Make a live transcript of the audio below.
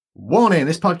Warning,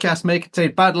 this podcast may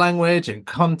contain bad language and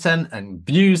content and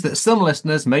views that some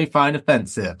listeners may find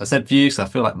offensive. I said views, so I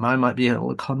feel like mine might be a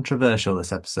little controversial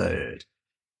this episode.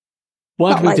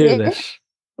 Why do we do this?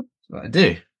 That's what I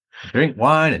do. I drink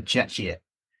wine and chat shit.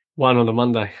 Wine on a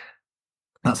Monday.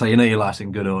 That's how you know your life's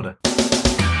in good order.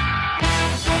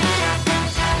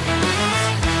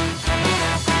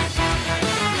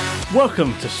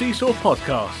 Welcome to Seesaw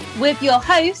Podcast. With your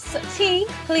hosts, T,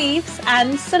 Cleves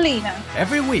and Selena.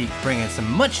 Every week, bringing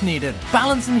some much-needed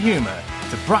balance and humour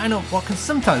to brighten up what can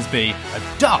sometimes be a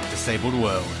dark, disabled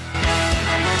world.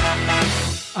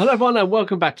 Hello everyone and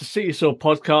welcome back to Seesaw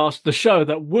Podcast, the show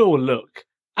that will look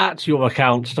at your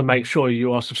accounts to make sure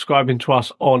you are subscribing to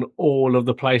us on all of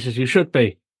the places you should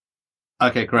be.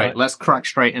 Okay, great. Right. Let's crack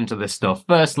straight into this stuff.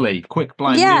 Firstly, quick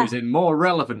blind news in more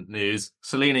relevant news.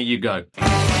 Selena, you go.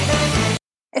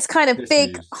 It's kind of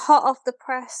big, hot off the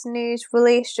press news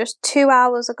released just 2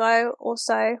 hours ago or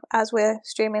so as we're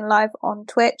streaming live on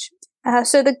Twitch.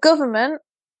 So the government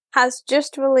has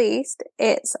just released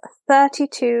its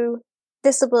 32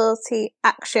 disability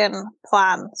action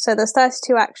plan. So there's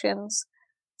 32 actions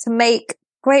to make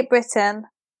Great Britain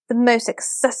the most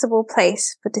accessible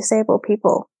place for disabled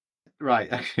people.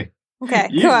 Right. Okay,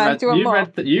 go on. Do you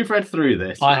want more? You've read through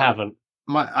this. I haven't.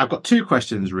 I've got two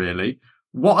questions, really.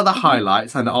 What are the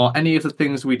highlights, and are any of the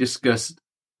things we discussed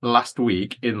last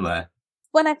week in there?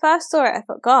 When I first saw it, I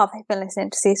thought, God, I've been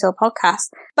listening to Seesaw podcast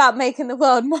about making the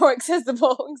world more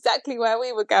accessible, exactly where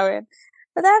we were going.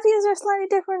 But their views are slightly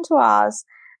different to ours.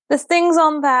 There's things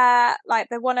on there, like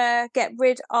they want to get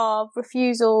rid of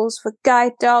refusals for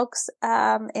guide dogs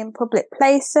in public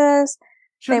places.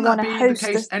 Shouldn't they want to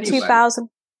host the 2000...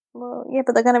 Well, yeah,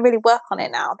 but they're going to really work on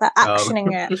it now. They're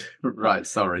actioning it. Right,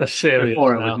 sorry. They're serious.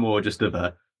 Before it was more just of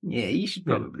a, you should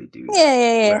probably do that.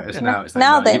 Yeah. Whereas now it's like,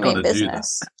 now no, they mean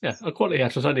business. Yeah, Equality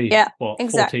Act was only,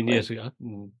 14 years ago?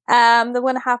 They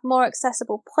want to have more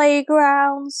accessible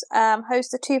playgrounds,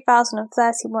 host the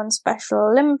 2031 Special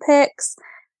Olympics.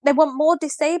 They want more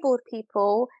disabled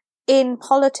people in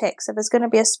politics, so there's going to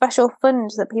be a special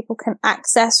fund that people can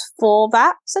access for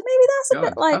that. So maybe that's a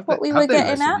bit like what we were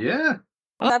getting at. Yeah.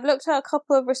 I've looked at a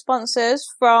couple of responses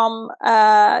from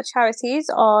charities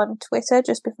on Twitter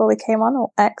just before we came on,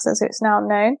 or X as it's now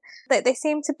known. They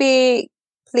seem to be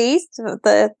pleased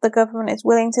that the government is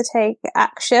willing to take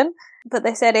action, but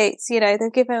they said it's,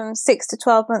 they've given 6 to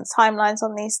 12 month timelines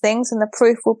on these things, and the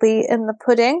proof will be in the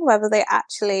pudding, whether the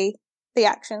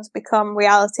actions become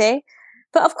reality.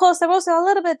 But of course, they're also a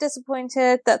little bit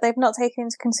disappointed that they've not taken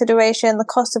into consideration the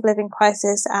cost of living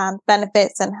crisis and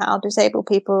benefits and how disabled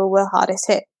people were hardest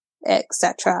hit,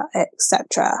 etc.,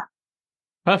 etc.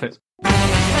 Perfect.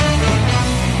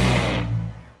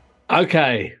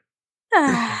 Okay.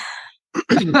 I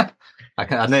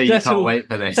know you can't wait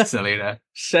for this, Selena.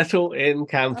 Settle in,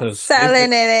 campers.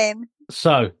 Settling it in.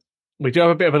 So, we do have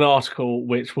a bit of an article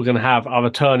which we're going to have our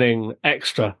returning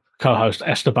extra co-host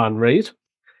Esteban read.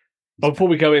 But before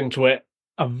we go into it,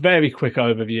 a very quick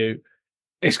overview.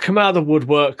 It's come out of the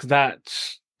woodwork that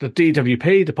the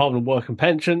DWP, Department of Work and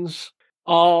Pensions,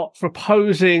 are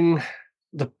proposing,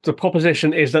 the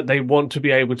proposition is that they want to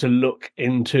be able to look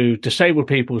into disabled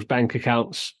people's bank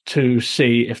accounts to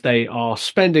see if they are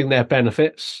spending their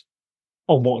benefits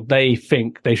on what they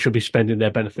think they should be spending their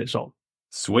benefits on.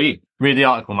 Sweet. Read the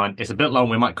article, man. It's a bit long.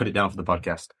 We might cut it down for the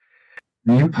podcast.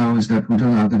 New powers that would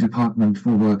allow the Department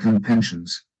for Work and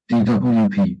Pensions,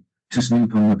 DWP, to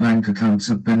snoop on the bank accounts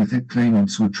of benefit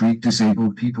claimants would treat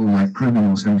disabled people like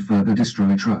criminals and further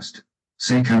destroy trust,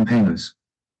 say campaigners.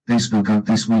 They spoke out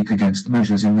this week against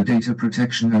measures in the Data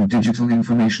Protection and Digital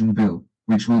Information Bill,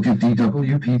 which will give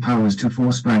DWP powers to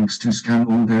force banks to scan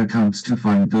all their accounts to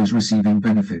find those receiving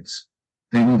benefits.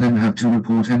 They will then have to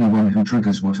report anyone who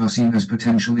triggers what are seen as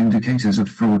potential indicators of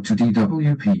fraud to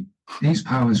DWP. These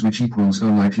powers, which equals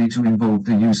are likely to involve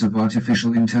the use of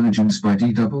artificial intelligence by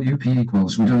DWP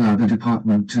equals, would allow the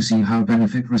department to see how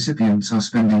benefit recipients are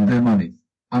spending their money.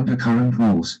 Under current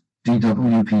rules,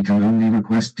 DWP can only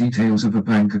request details of a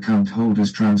bank account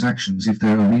holder's transactions if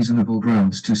there are reasonable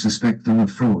grounds to suspect them of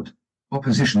fraud.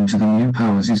 Opposition to the new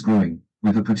powers is growing,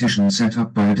 with a petition set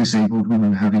up by a disabled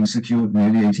woman having secured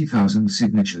nearly 80,000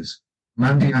 signatures.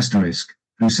 Mandy Asterisk,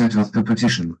 who set up the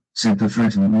petition, said the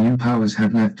threatened new powers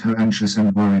had left her anxious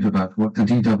and worried about what the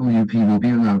DWP will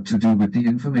be allowed to do with the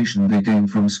information they gain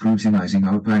from scrutinizing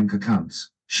our bank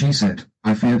accounts. She said,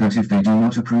 I fear that if they do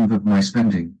not approve of my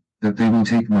spending, that they will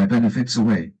take my benefits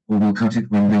away, or will cut it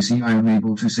when they see I am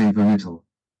able to save a little.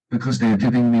 Because they are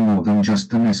giving me more than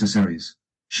just the necessaries.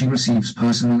 She receives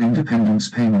personal independence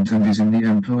payment and is in the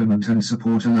Employment and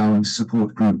Support Allowance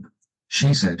Support Group.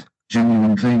 She said,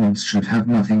 Genuine claimants should have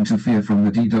nothing to fear from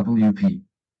the DWP.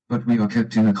 But we are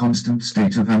kept in a constant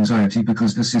state of anxiety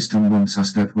because the system wants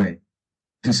us that way.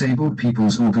 Disabled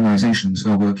people's organizations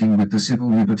are working with the civil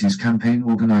liberties campaign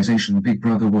organization Big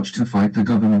Brother Watch to fight the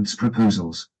government's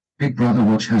proposals. Big Brother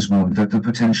Watch has warned that the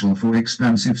potential for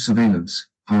expansive surveillance,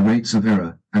 high rates of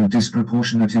error, and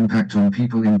disproportionate impact on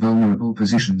people in vulnerable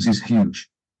positions is huge.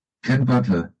 Ken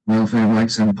Butler, Welfare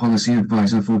Rights and Policy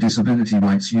Advisor for Disability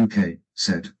Rights UK,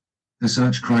 said. The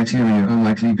search criteria are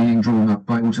likely being drawn up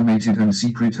by automated and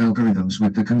secret algorithms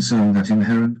with the concern that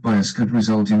inherent bias could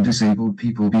result in disabled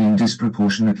people being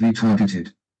disproportionately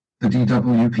targeted. The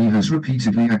DWP has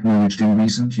repeatedly acknowledged in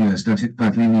recent years that it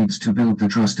badly needs to build the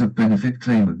trust of benefit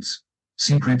claimants.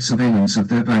 Secret surveillance of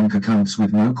their bank accounts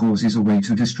with no cause is a way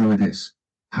to destroy this.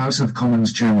 House of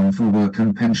Commons Chairman for Work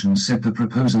and Pensions said the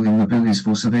proposal in the bill is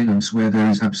for surveillance where there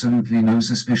is absolutely no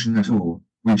suspicion at all,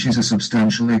 which is a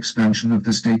substantial expansion of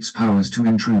the state's powers to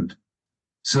intrude.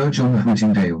 Sir John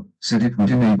Whittingdale said it would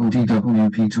enable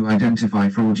DWP to identify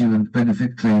fraudulent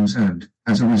benefit claims and,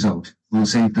 as a result, will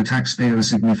save the taxpayer a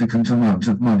significant amount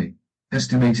of money.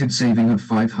 Estimated saving of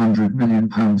 £500 million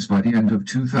by the end of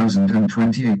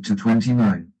 2028 to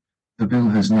 29. The bill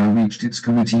has now reached its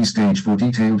committee stage for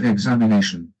detailed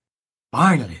examination.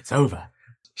 Finally, it's over.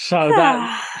 So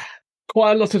that's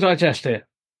quite a lot to digest here.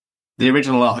 The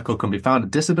original article can be found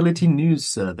at Disability News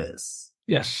Service.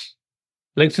 Yes.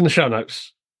 Links in the show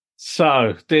notes.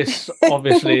 So this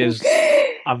obviously is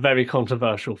a very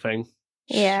controversial thing.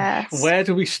 Yes. Where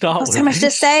do we start with so much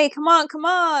this? to say. Come on.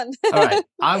 All right,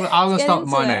 I'm going to Get start with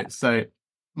my into it. notes. So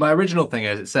my original thing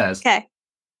is, it says, Okay.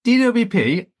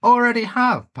 DWP already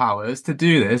have powers to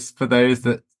do this for those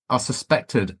that are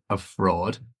suspected of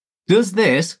fraud. Does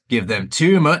this give them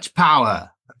too much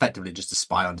power? Effectively just to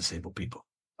spy on disabled people.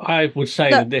 I would say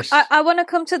Look, that this... I want to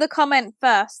come to the comment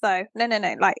first, though.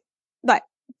 No.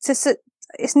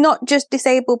 It's not just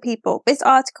disabled people. This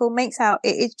article makes out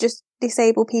it is just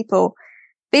disabled people.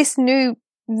 This new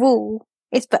rule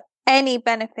is for any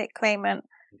benefit claimant.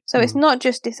 So it's not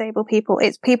just disabled people.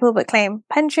 It's people that claim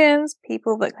pensions,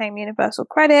 people that claim universal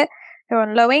credit, who are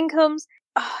on low incomes.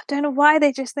 I don't know why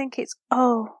they just think it's,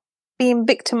 being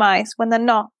victimized when they're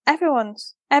not.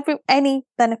 Any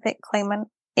benefit claimant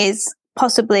is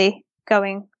possibly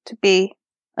going to be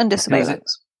under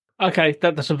surveillance. Okay,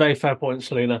 that's a very fair point,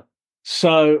 Selena.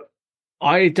 So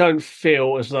I don't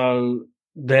feel as though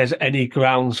there's any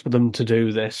grounds for them to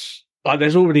do this. Like,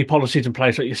 there's already policies in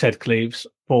place, like you said, Cleves,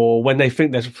 for when they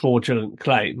think there's a fraudulent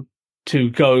claim to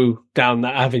go down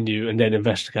that avenue and then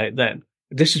investigate then.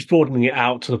 This is broadening it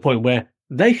out to the point where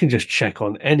they can just check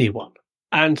on anyone.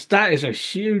 And that is a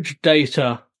huge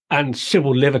data and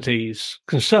civil liberties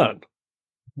concern.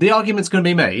 The argument's going to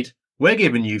be made, we're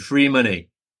giving you free money,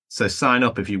 so sign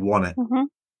up if you want it. Mm-hmm.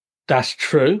 That's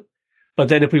true. But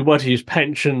then if we were to use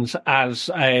pensions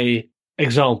as a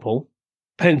example,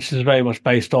 pensions are very much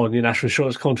based on your national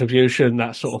insurance contribution,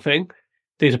 that sort of thing.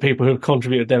 These are people who have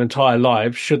contributed their entire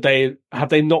lives. Have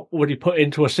they not already put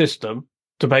into a system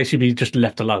to basically be just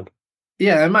left alone?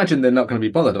 Yeah, I imagine they're not going to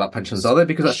be bothered about pensions, are they?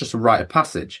 Because that's just a rite of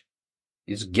passage.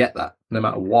 You just get that, no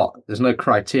matter what. There's no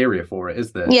criteria for it,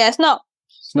 is there? Yeah, it's not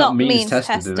means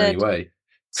tested in any way.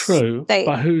 True,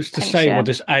 but who's to say what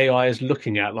this AI is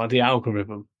looking at, like the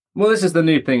algorithm? Well, this is the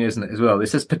new thing, isn't it, as well? It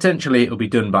says potentially it'll be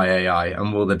done by AI,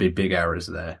 and will there be big errors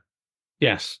there?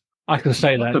 Yes, I can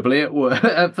say that. Probably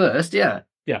at first, yeah.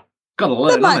 Yeah. Got to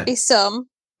learn, there might be some.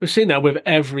 We've seen that with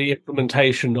every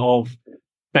implementation of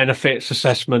benefits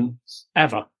assessment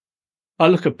ever. I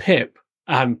look at PIP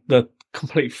and the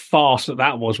complete farce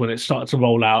that was when it started to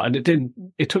roll out, and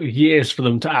it took years for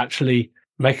them to actually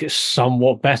make it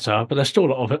somewhat better, but there's still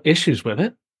a lot of issues with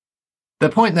it. The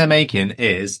point they're making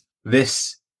is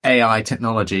this AI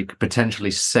technology could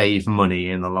potentially save money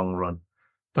in the long run.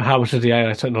 But how much is the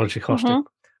AI technology costing?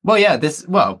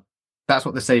 Mm-hmm. Well, that's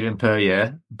what they're saving per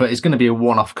year, but it's going to be a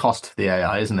one-off cost for the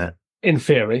AI, isn't it? In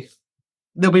theory.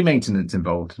 There'll be maintenance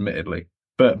involved, admittedly.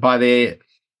 But by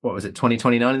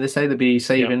 2029, they say they'll be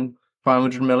saving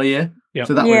 500 mil a year? Yep.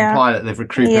 So that would imply that they've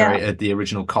recuperated the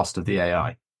original cost of the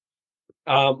AI.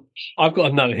 I've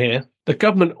got a note here. The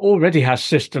government already has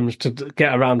systems to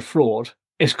get around fraud.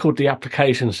 It's called the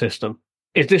application system.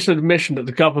 Is this an admission that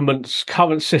the government's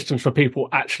current systems for people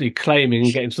actually claiming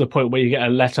and getting to the point where you get a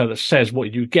letter that says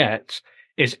what you get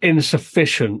is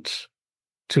insufficient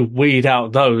to weed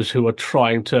out those who are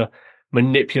trying to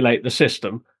manipulate the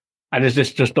system? And is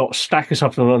this just not stacking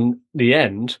something on the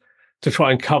end to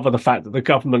try and cover the fact that the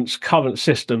government's current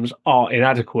systems are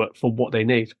inadequate for what they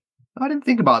need? I didn't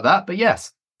think about that, but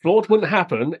yes. Fraud wouldn't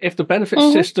happen if the benefit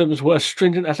systems were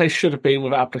stringent as they should have been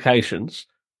with applications.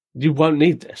 you won't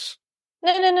need this.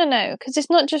 No, because it's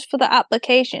not just for the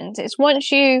applications. It's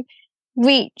once you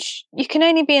you can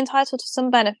only be entitled to some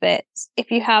benefits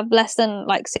if you have less than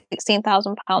like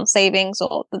 £16,000 savings,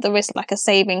 or that there is like a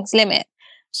savings limit.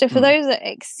 So for those that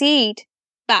exceed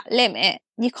that limit,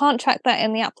 you can't track that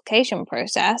in the application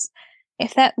process.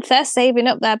 If they're saving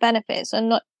up their benefits and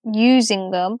not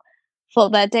using them for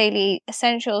their daily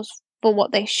essentials for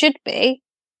what they should be,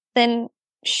 then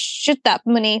should that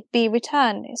money be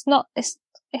returned? It's not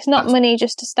money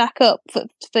just to stack up for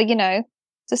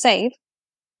to save.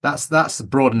 That's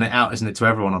broadening it out, isn't it, to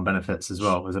everyone on benefits as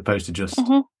well, as opposed to just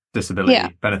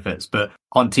disability benefits. But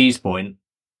on T's point,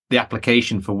 the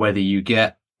application for whether you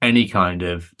get any kind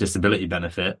of disability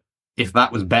benefit, if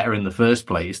that was better in the first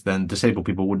place, then disabled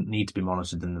people wouldn't need to be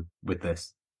monitored with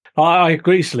this. I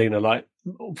agree, Selena. Like,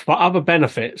 for other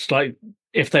benefits, like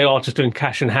if they are just doing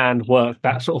cash in hand work,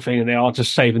 that sort of thing, and they are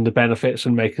just saving the benefits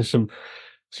and making some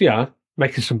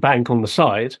bank on the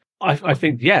side, I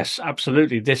think, yes,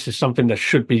 absolutely, this is something that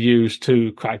should be used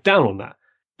to crack down on that.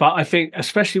 But I think,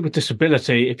 especially with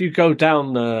disability, if you go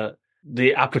down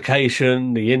the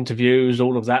application, the interviews,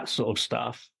 all of that sort of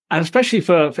stuff, and especially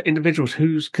for individuals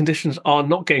whose conditions are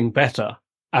not getting better,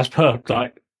 as per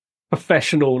like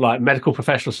professional, like medical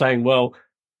professionals saying, well,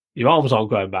 your arms aren't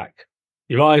growing back,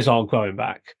 your eyes aren't growing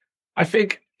back. I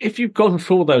think if you've gone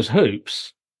through all those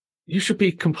hoops, you should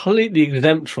be completely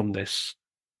exempt from this,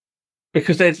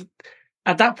 because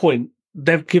at that point,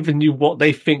 they've given you what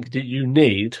they think that you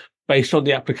need based on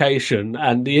the application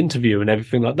and the interview and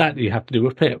everything like that you have to do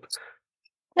with PIP.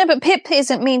 No, but PIP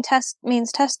isn't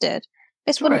means tested.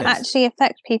 This wouldn't actually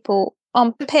affect people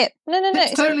on PIP. No.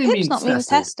 It's totally PIP's not means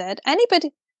tested.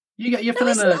 Anybody. You're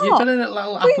filling a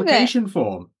little application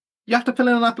form. You have to fill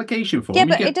in an application form. Yeah,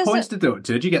 you get points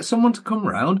deducted. You get someone to come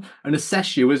round and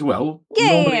assess you as well,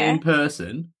 normally in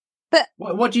person. But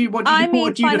what do you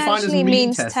define as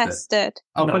means tested?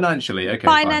 Oh, no. Financially, okay.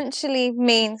 Financially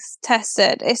means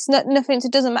tested. It's nothing.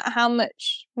 It doesn't matter how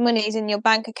much money is in your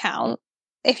bank account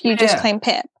if you just claim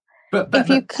PIP. But if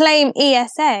you claim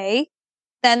ESA,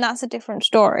 then that's a different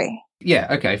story. Yeah,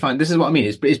 okay, fine. This is what I mean.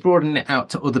 It's broadening it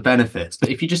out to other benefits. But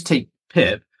if you just take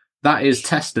PIP, that is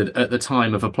tested at the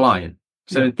time of applying.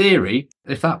 So in theory,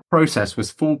 if that process was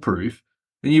foolproof,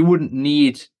 then you wouldn't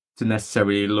need to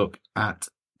necessarily look at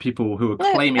people who are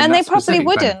claiming that specific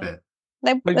benefit.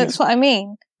 That's what I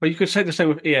mean. But you could say the same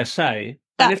with ESA.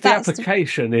 And if the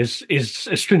application is as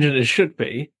stringent as it should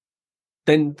be,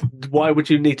 then why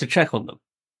would you need to check on them?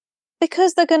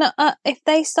 Because they're going to, if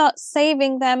they start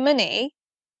saving their money,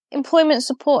 employment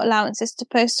support allowance is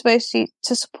supposed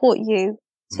to support you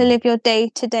to live your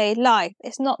day-to-day life.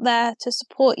 It's not there to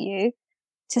support you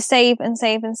to save and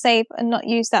save and save and not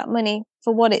use that money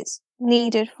for what it's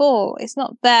needed for. It's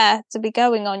not there to be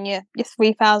going on your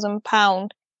 £3,000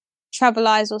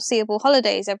 Travelise or seeable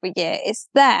holidays every year. It's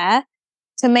there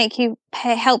to make you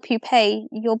help you pay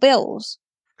your bills.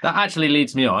 That actually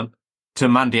leads me on to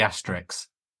Mandy Asterix.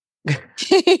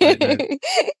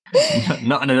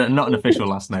 not an official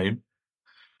last name,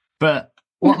 but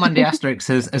what Mandy Asterix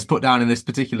has put down in this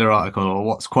particular article, or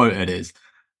what's quoted, is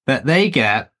that they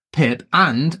get PIP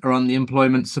and are on the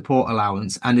employment support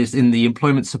allowance and is in the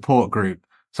employment support group.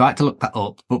 So I had to look that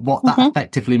up. But what that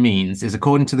effectively means is,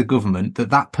 according to the government,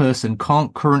 that person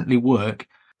can't currently work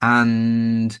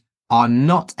and are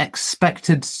not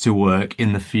expected to work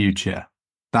in the future.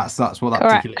 That's what that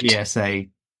particular ESA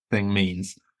thing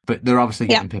means. But they're obviously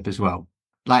getting PIP as well.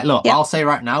 Like, look, I'll say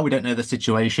right now, we don't know the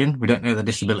situation. We don't know the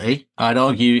disability. I'd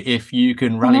argue if you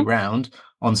can rally round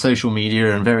on social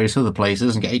media and various other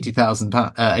places and get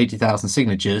 80,000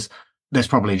 signatures, there's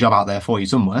probably a job out there for you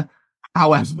somewhere.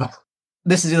 However,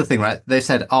 this is the other thing, right? They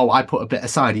said, I put a bit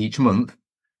aside each month.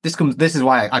 This is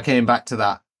why I came back to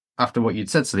that after what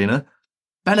you'd said, Selena.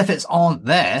 Benefits aren't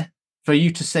there for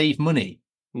you to save money.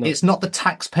 No. It's not the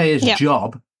taxpayer's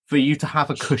job for you to have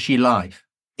a cushy life.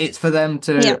 It's for them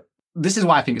to... This is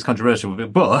why I think it's controversial,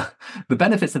 but the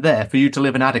benefits are there for you to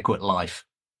live an adequate life,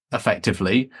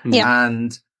 effectively,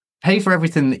 and pay for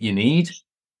everything that you need,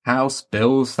 house,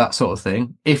 bills, that sort of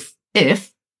thing.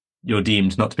 If you're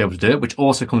deemed not to be able to do it, which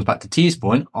also comes back to T's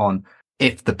point on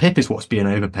if the PIP is what's being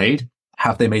overpaid,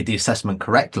 have they made the assessment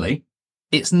correctly?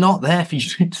 It's not there for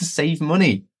you to save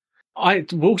money. I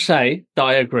will say that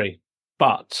I agree,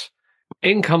 but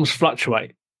incomes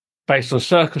fluctuate based on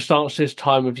circumstances,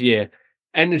 time of year.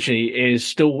 Energy is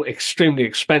still extremely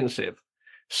expensive.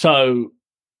 So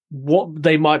what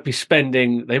they might be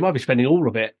spending all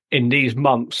of it in these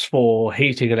months for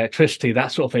heating, electricity,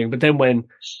 that sort of thing. But then when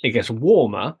it gets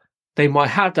warmer, they might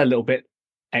have that little bit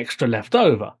extra left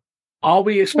over. Are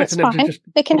we expecting them to fine. just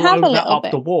They can blow have a that little up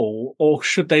bit. the wall, or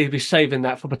should they be saving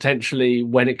that for potentially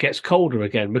when it gets colder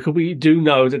again? Because we do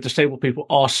know that disabled people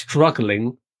are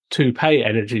struggling to pay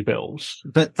energy bills.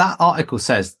 But that article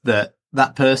says that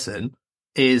that person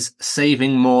is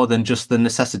saving more than just the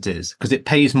necessities, because it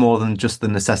pays more than just the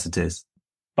necessities.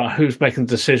 But who's making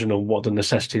the decision on what the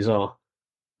necessities are?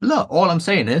 Look, all I'm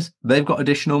saying is they've got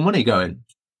additional money going.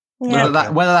 Yeah.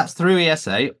 Whether that's through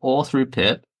ESA or through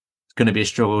PIP, it's going to be a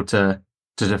struggle to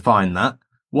define that.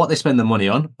 What they spend the money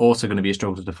on, also going to be a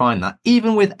struggle to define that.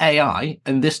 Even with AI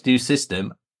and this new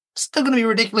system, still going to be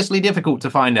ridiculously difficult to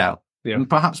find out. Yeah. And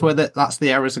perhaps whether that's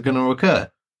the errors are going to occur.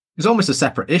 It's almost a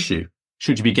separate issue.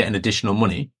 Should you be getting additional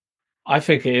money? I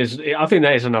think it is. I think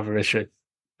that is another issue.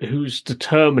 Who's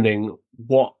determining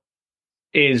what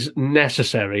is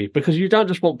necessary? Because you don't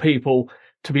just want people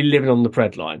to be living on the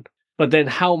breadline. But then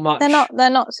how much? They're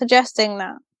not suggesting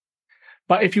that.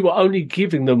 But if you were only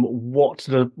giving them what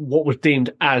was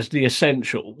deemed as the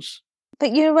essentials.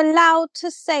 But you're allowed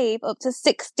to save up to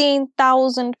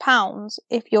 £16,000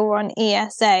 if you're on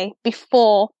ESA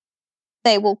before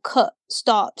they will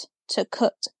start to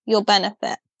cut your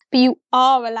benefit. But you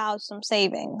are allowed some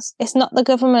savings. It's not the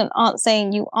government aren't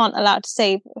saying you aren't allowed to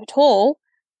save at all.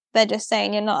 They're just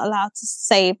saying you're not allowed to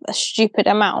save a stupid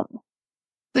amount.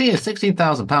 Yeah,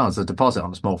 £16,000 a deposit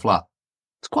on a small flat.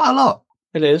 It's quite a lot.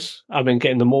 It is. I mean,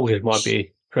 getting the mortgage might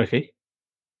be tricky.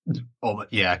 Oh,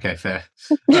 yeah, okay, fair.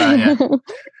 Yeah.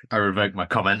 I revoke my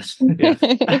comments. Yeah.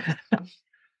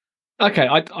 Okay,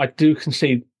 I do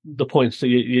concede the points that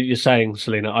you're saying,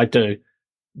 Selena. I do.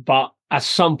 But at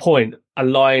some point, a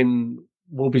line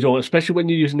will be drawn, especially when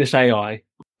you're using this AI.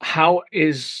 How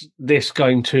is this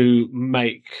going to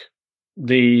make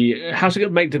how's it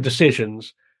going to make the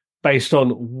decisions based on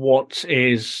what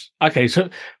is... Okay, so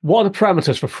what are the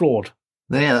parameters for fraud?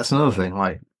 Yeah, that's another thing.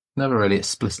 Like, never really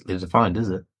explicitly defined, is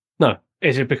it? No.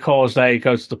 Is it because they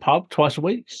go to the pub twice a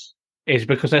week? Is it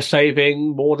because they're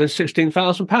saving more than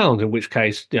 £16,000? In which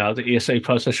case, the ESA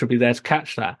process should be there to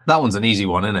catch that. That one's an easy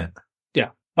one, isn't it? Yeah,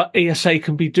 but ESA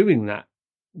can be doing that.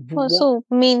 Well, it's all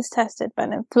means tested,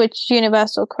 Bennett. Which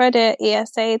Universal Credit,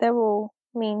 ESA, they're all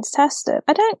means tested.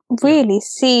 I don't really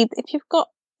see if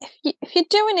you're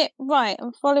doing it right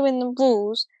and following the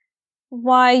rules,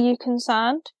 why are you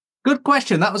concerned? Good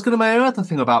question. That was going to be my other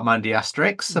thing about Mandy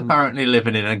Asterix, apparently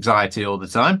living in anxiety all the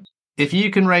time. If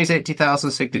you can raise 80,000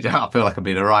 signatures, I feel like I'm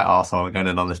being a right arsehole going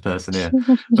in on this person here.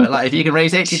 But like, if you can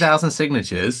raise 80,000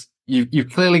 signatures, you've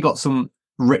clearly got some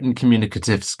written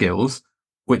communicative skills,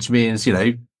 which means, you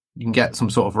can get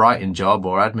some sort of writing job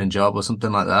or admin job or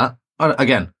something like that.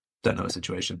 Again, don't know the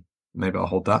situation. Maybe I'll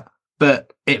hold that.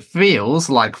 But it feels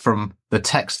like from the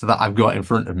text that I've got in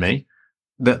front of me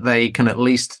that they can at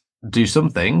least do some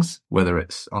things, whether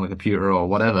it's on a computer or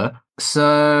whatever.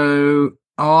 So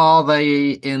are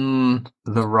they in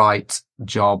the right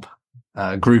job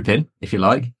grouping, if you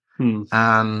like?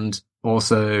 And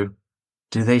also,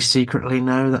 do they secretly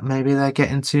know that maybe they're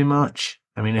getting too much?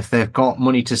 I mean, if they've got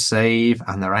money to save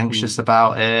and they're anxious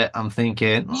about it, I'm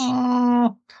thinking,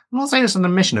 I'm not saying it's an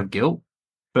admission of guilt,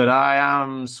 but I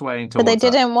am swaying towards But they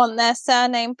that. didn't want their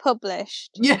surname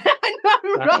published. Yeah, I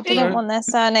know, right? They didn't want their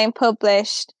surname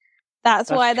published.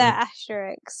 That's why true. their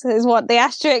asterisk is what the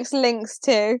asterisk links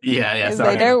to. Yeah, Is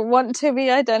sorry. they don't want to be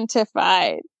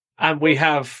identified. And we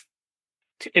have,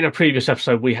 in a previous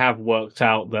episode, we have worked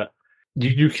out that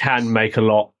you can make a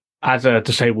lot as a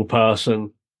disabled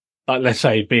person. Like, let's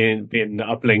say being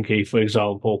a blinky, for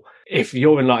example, if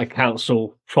you're in like a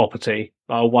council property,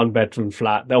 a 1-bedroom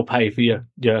flat, they'll pay for your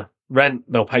rent,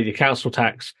 they'll pay your council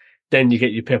tax, then you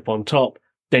get your PIP on top,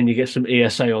 then you get some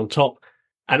ESA on top.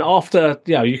 And after,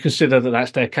 you consider that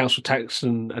that's their council tax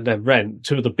and their rent,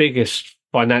 two of the biggest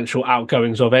financial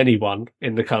outgoings of anyone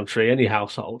in the country, any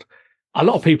household. A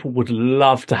lot of people would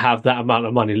love to have that amount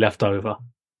of money left over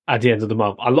at the end of the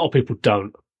month. A lot of people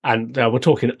don't. And we're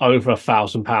talking over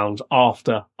 £1,000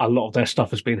 after a lot of their stuff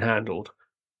has been handled.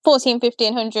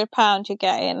 £1,400-1,500 you're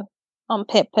getting on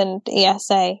PIP and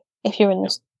ESA if you're in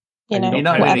this, You're not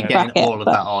whatever really getting bracket, all of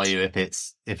but- that, are you? If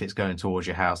it's going towards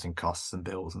your housing costs and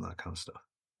bills and that kind of stuff.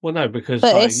 Well, no, because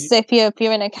But it's if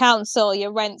you're in a council,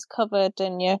 your rent's covered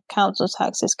and your council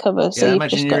tax is covered. So Yeah, I you've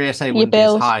imagine just your got ESA your wouldn't be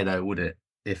as bills. high though, would it?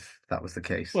 If that was the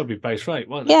case. well, it'd be base rate,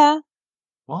 won't it? Yeah,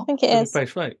 What? I think it It'd is. be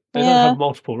base rate. They Yeah. don't have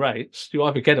multiple rates. You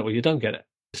either get it or you don't get it.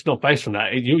 It's not based on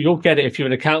that. You'll get it if you're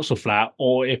in a council flat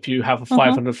or if you have a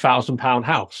 £500,000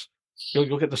 house.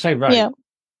 You'll get the same rate. Yeah.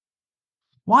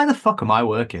 Why the fuck am I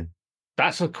working?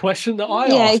 That's a question that I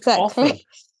Yeah, ask exactly. often.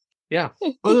 Yeah,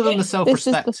 Other than the This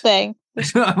self-respect. is the thing. You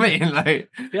know what I mean? Like,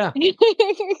 yeah.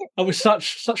 And with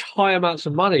such high amounts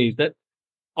of money that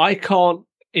I can't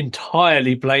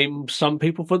entirely blame some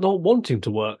people for not wanting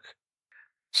to work.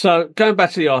 So going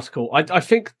back to the article, I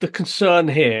think the concern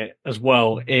here as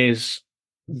well is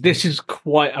this is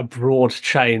quite a broad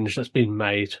change that's been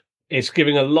made. It's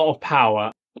giving a lot of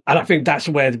power. And I think that's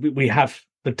where we have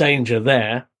the danger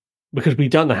there, because we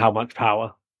don't know how much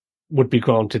power would be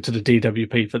granted to the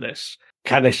DWP for this.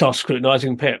 Can they start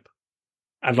scrutinizing PIP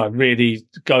and like really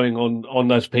going on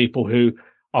those people who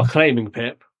are claiming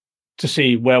PIP to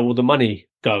see where all the money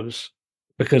goes?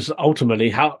 Because ultimately,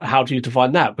 how do you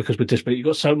define that? Because with disability, you've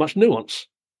got so much nuance.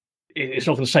 It's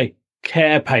not going to say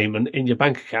care payment in your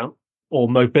bank account or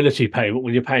mobility payment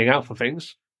when you're paying out for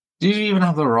things. Do you even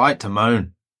have the right to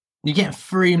moan? You get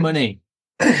free money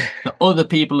that other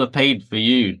people have paid for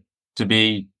you to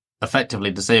be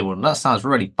effectively disabled. And that sounds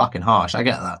really fucking harsh. I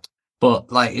get that.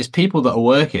 But like, it's people that are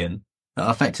working that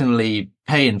are effectively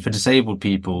paying for disabled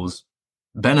people's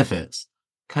benefits.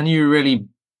 Can you really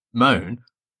moan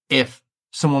if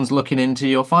someone's looking into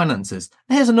your finances?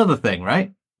 Here's another thing,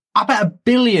 right? I bet 1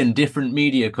 billion different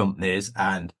media companies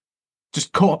and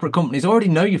just corporate companies already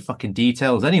know your fucking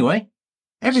details anyway.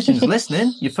 Everything's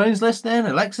listening. Your phone's listening.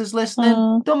 Alexa's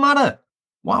listening. Don't matter.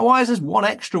 Why is this one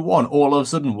extra one all of a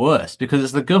sudden worse? Because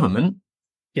it's the government.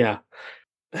 Yeah.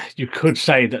 You could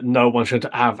say that no one should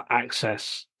have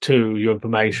access to your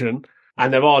information.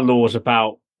 And there are laws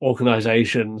about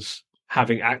organizations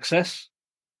having access.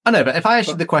 I know, but if I asked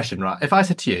you the question, right? If I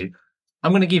said to you,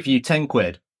 I'm going to give you 10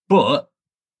 quid, but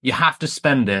you have to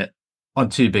spend it on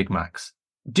 2 Big Macs.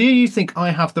 Do you think I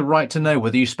have the right to know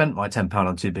whether you spent my £10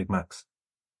 on 2 Big Macs?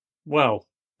 Well,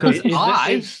 because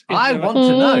I want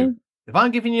to know. If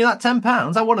I'm giving you that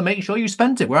 £10, I want to make sure you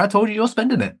spent it where I told you you're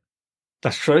spending it.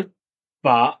 That's true.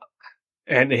 But,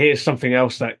 and here's something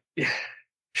else that,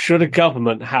 should a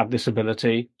government have this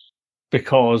ability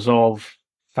because of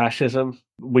fascism?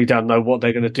 We don't know what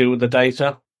they're going to do with the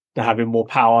data. They're having more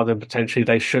power than potentially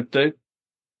they should do.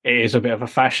 It is a bit of a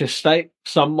fascist state,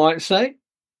 some might say,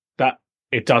 that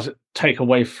it does take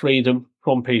away freedom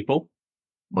from people.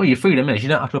 Well, your freedom is you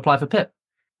don't have to apply for PIP.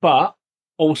 But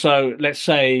also, let's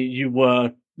say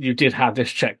you did have this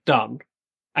check done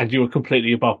and you were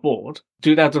completely above board.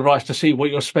 Do they have the right to see what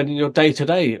you're spending your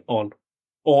day-to-day on?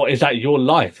 Or is that your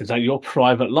life? Is that your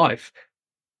private life?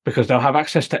 Because they'll have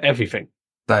access to everything.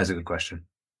 That is a good question.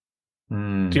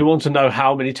 Do you want to know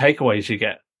how many takeaways you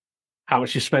get? How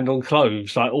much you spend on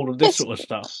clothes? Like all of this sort of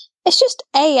stuff. It's just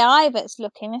AI that's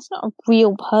looking. It's not a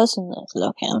real person that's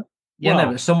looking. Yeah,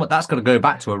 well, no, but that's got to go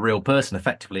back to a real person,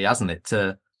 effectively, hasn't it?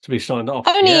 To be signed off.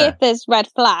 Only if there's red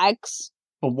flags.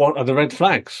 But what are the red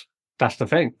flags? That's the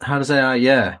thing. How does AI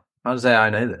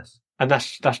know this? And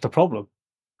that's the problem.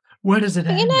 Where does it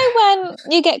end? You know when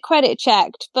you get credit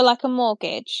checked for like a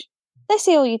mortgage, they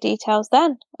see all your details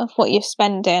then of what you're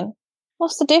spending.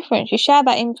 What's the difference? You share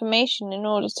that information in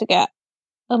order to get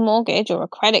a mortgage or a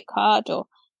credit card or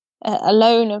a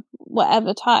loan of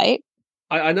whatever type.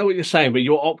 I know what you're saying, but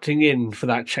you're opting in for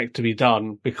that check to be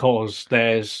done because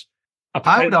there's a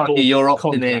I would argue you're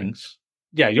opting in.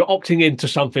 Yeah, you're opting into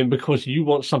something because you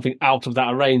want something out of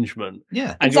that arrangement.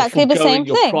 Yeah, and exactly you're the same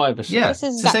your thing. Privacy. Yeah, it's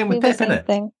the same with PIP, isn't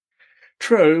it?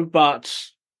 True, but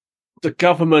the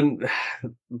government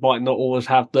might not always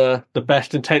have the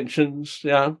best intentions.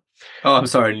 Yeah. Oh, I'm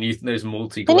sorry. Those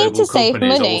multi-global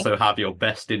companies also have your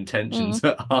best intentions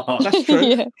at heart. That's true.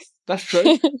 Yeah. That's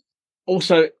true.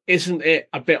 Also, isn't it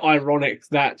a bit ironic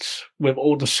that with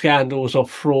all the scandals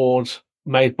of fraud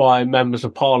made by members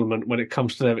of parliament when it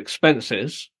comes to their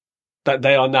expenses, that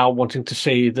they are now wanting to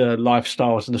see the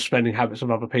lifestyles and the spending habits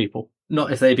of other people?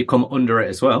 Not if they become under it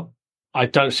as well. I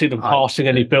don't see them passing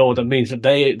any bill that means that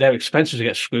their expenses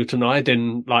get scrutinised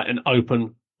in like an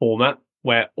open format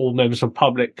where all members of the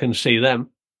public can see them.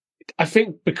 I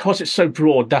think because it's so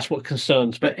broad, that's what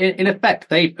concerns me. But in effect,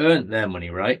 they've earned their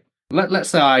money, right? Let's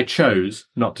say I chose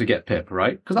not to get PIP,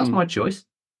 right? Because that's my choice.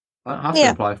 I have to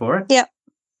apply for it. Yeah.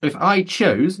 If I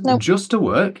chose just to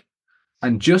work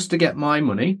and just to get my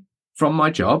money from my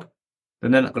job,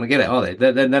 then they're not going to get it, are they?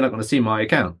 They're not going to see my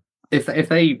account. If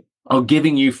they are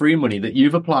giving you free money that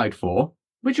you've applied for,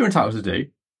 which you're entitled to do,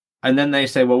 and then they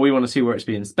say, well, we want to see where it's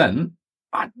being spent,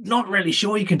 I'm not really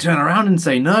sure you can turn around and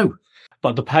say no.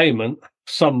 But the payment,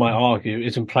 some might argue,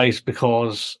 is in place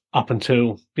because up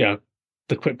until,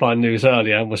 the Quick Blind news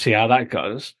earlier, and we'll see how that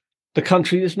goes, the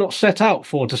country is not set out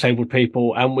for disabled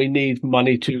people, and we need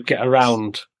money to get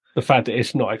around the fact that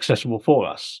it's not accessible for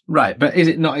us. Right, but is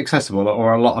it not accessible,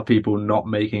 or are a lot of people not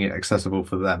making it accessible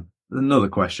for them? Another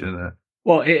question, isn't it?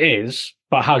 Well, it is,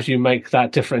 but how do you make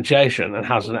that differentiation, and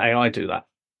how does an AI do that?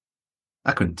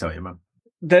 I couldn't tell you, man.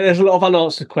 There's a lot of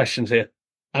unanswered questions here.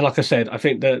 And like I said, I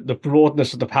think the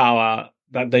broadness of the power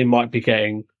that they might be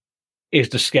getting is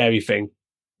the scary thing.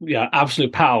 Yeah,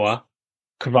 absolute power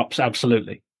corrupts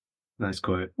absolutely. Nice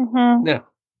quote. Mm-hmm. Yeah.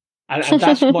 And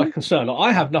that's my concern. Like,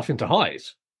 I have nothing to hide.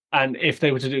 And if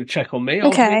they were to do a check on me, I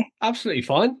would Okay. be absolutely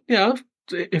fine. Yeah,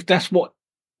 if that's what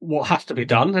has to be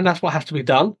done, then that's what has to be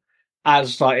done.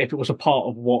 As like if it was a part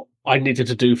of what I needed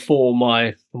to do for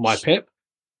my PIP,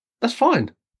 that's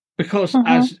fine. Because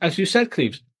as you said,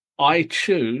 Cleves, I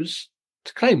choose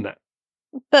to claim that.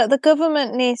 But the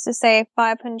government needs to save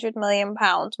 £500 million.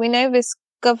 We know this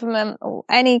government or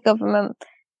any government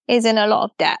is in a lot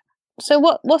of debt. So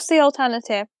what's the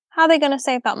alternative? How are they going to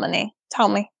save that money? Tell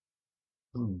me.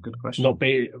 Good question. Not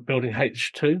building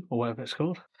H2 or whatever it's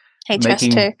called.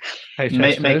 HS2.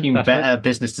 Making that's better it.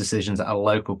 business decisions at a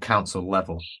local council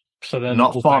level. So then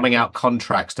Not we'll farming bank out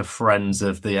contracts to friends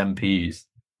of the MPs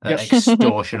at Yep.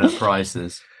 extortionate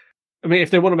prices. I mean,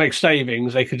 if they want to make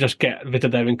savings, they could just get rid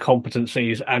of their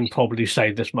incompetencies and probably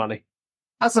save this money.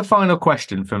 As a final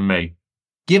question from me,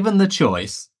 given the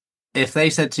choice, if they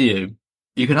said to you,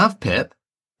 you can have PIP,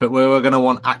 but we're going to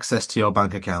want access to your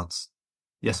bank accounts,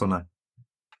 yes or no?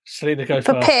 Selena, go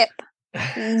For first. PIP,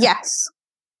 yes.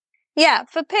 Yeah,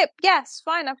 for PIP, yes,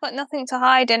 fine. I've got nothing to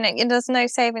hide in it. There's no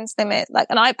savings limit.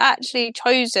 And I've actually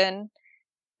chosen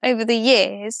over the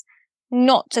years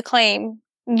not to claim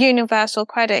universal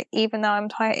credit, even though I'm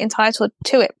entitled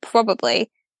to it,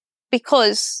 probably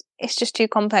because it's just too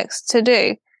complex to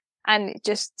do. And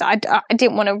I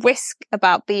didn't want to risk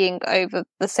about being over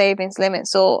the savings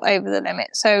limits or over the limit.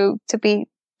 So to be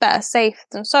better safe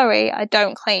than sorry, I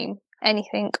don't claim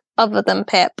anything other than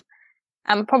PIP.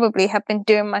 And probably have been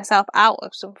doing myself out of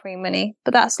some free money.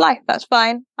 But that's life. That's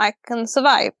fine. I can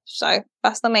survive. So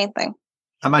that's the main thing.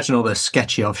 I imagine all those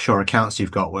sketchy offshore accounts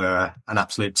you've got were an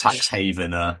absolute tax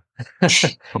haven,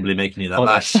 probably making you that On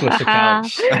their much. Swiss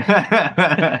accounts. Oh,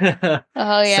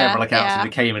 yeah. Several accounts yeah. in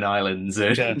the Cayman Islands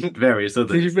and Yeah. various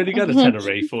others. Did you really go to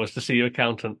Tenerife for us to see your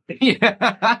accountant?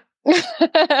 Yeah.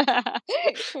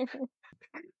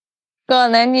 Go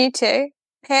on then, you two.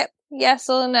 PIP, yes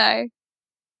or no?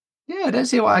 Yeah, I don't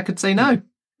see why I could say no.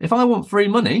 If I want free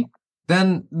money,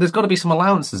 then there's got to be some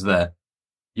allowances there.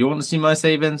 You want to see my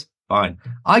savings? Fine.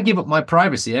 I give up my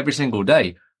privacy every single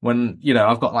day when,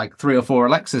 I've got like 3 or 4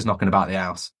 Alexas knocking about the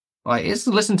house. Like, it's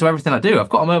to listen to everything I do. I've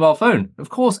got a mobile phone. Of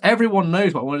course, everyone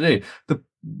knows what I want to do. The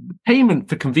payment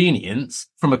for convenience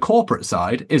from a corporate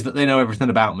side is that they know everything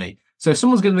about me. So if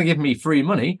someone's going to give me free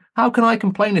money, how can I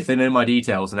complain if they know my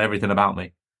details and everything about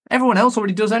me? Everyone else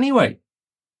already does anyway.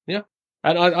 Yeah.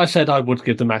 And I said I would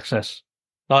give them access.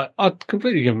 Like, I'd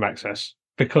completely give them access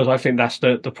because I think that's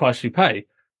the price you pay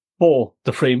for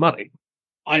the free money.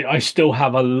 I still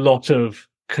have a lot of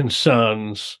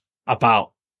concerns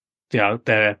about,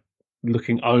 they're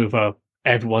looking over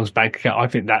everyone's bank account. I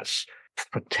think that's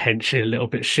potentially a little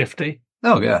bit shifty.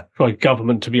 Oh, yeah. For a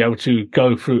government to be able to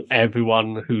go through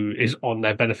everyone who is on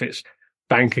their benefits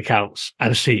bank accounts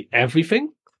and see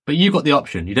everything. But you've got the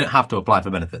option. You don't have to apply for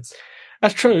benefits.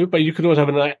 That's true, but you could always have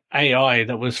an AI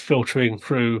that was filtering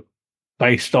through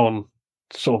based on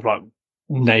sort of like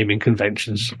naming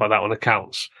conventions, stuff like that on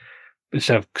accounts,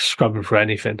 instead of scrubbing for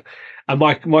anything. And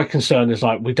my concern is,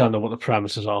 like, we don't know what the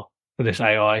parameters are for this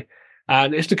AI.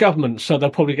 And it's the government, so they'll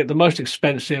probably get the most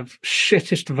expensive,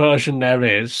 shittest version there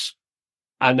is,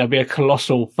 and there'll be a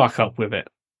colossal fuck up with it.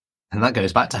 And that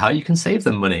goes back to how you can save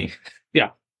them money.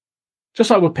 Yeah. Just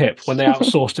like with PIP, when they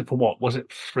outsourced it for what? Was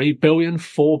it 3 billion,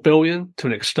 4 billion to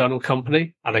an external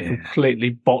company? And they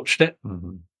completely botched it.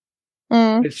 Mm.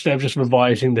 Instead of just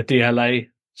revising the DLA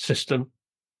system.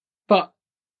 But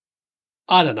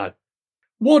I don't know.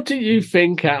 What do you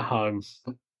think at home?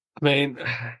 I mean,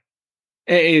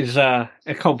 it is a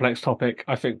complex topic.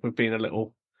 I think we've been a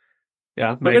little,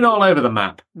 we've been all over the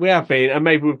map. We have been, and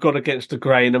maybe we've gone against the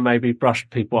grain and maybe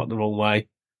brushed people up the wrong way.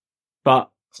 But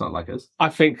it's not like us. I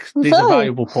think these are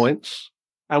valuable points,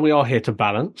 and we are here to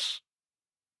balance.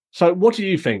 So what do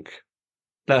you think?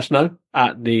 Let us know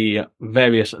at the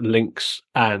various links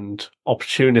and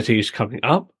opportunities coming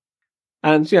up.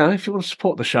 And, if you want to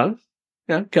support the show,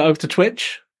 get over to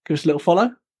Twitch, give us a little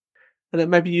follow, and then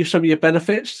maybe use some of your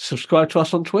benefits to subscribe to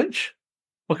us on Twitch.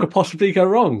 What could possibly go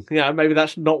wrong? Maybe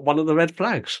that's not one of the red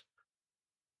flags.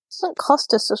 It doesn't cost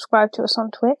to subscribe to us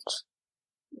on Twitch.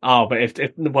 Oh, but if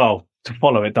to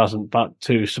follow it doesn't, but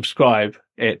to subscribe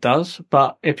it does.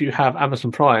 But if you have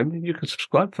Amazon Prime, you can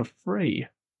subscribe for free.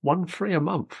 $1 free a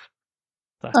month.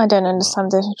 I don't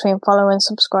understand the difference between following and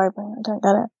subscribing. I don't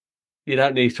get it. You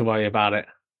don't need to worry about it.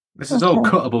 This is all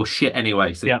cuttable shit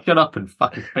anyway, so shut up and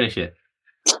fucking finish it.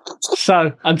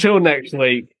 So, until next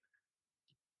week,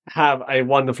 have a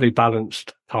wonderfully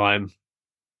balanced time.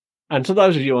 And to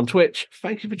those of you on Twitch,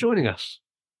 thank you for joining us.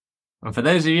 And for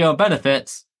those of you on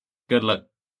benefits, good luck.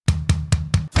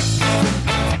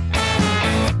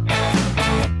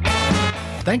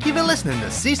 Thank you for listening to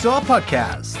Seesaw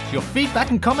Podcast. Your feedback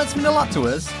and comments mean a lot to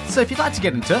us, so if you'd like to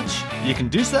get in touch, you can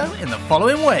do so in the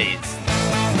following ways.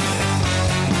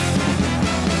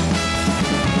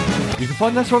 You can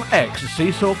find us on X at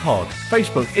Seesaw Pod,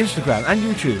 Facebook, Instagram and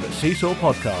YouTube at Seesaw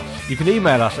Podcast. You can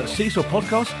email us at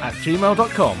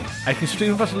seesawpodcast@gmail.com and you can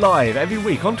stream with us live every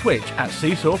week on Twitch at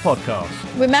Seesaw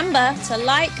Podcast. Remember to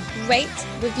like, rate,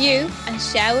 review and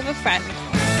share with a friend.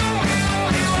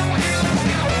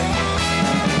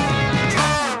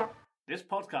 This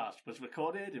podcast was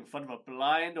recorded in front of a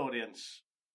blind audience.